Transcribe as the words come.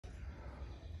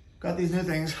Got these new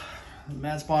things.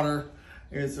 Mad Spotter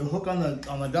is a hook on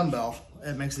the dumbbell.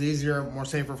 It makes it easier, more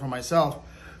safer for myself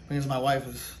because my wife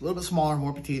is a little bit smaller,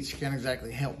 more petite. She can't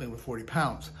exactly help me with 40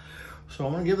 pounds. So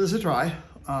I'm gonna give this a try.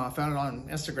 Found it on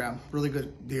Instagram. Really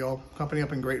good deal. Company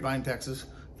up in Grapevine, Texas.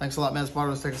 Thanks a lot, Mad Spotter.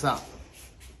 Let's check us out.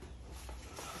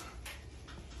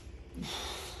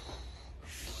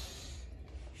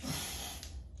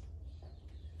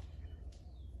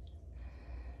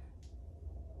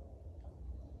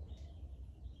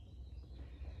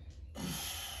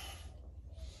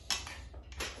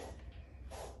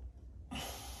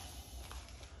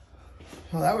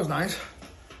 Well, that was nice.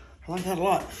 I like that a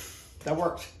lot. That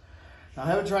works. Now, I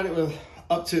haven't tried it with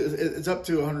it's up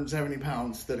to 170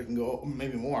 pounds that it can go,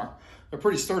 maybe more. They're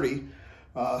pretty sturdy.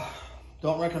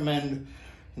 Don't recommend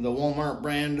the Walmart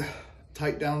brand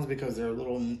tight downs because they're a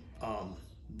little,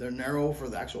 they're narrow for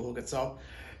the actual hook itself.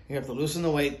 You have to loosen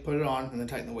the weight, put it on, and then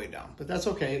tighten the weight down. But that's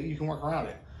okay, you can work around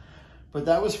it. But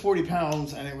that was 40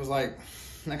 pounds and it was like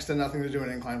next to nothing to do an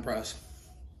incline press.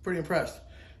 Pretty impressed.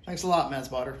 Thanks a lot, Mad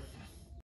Spotter.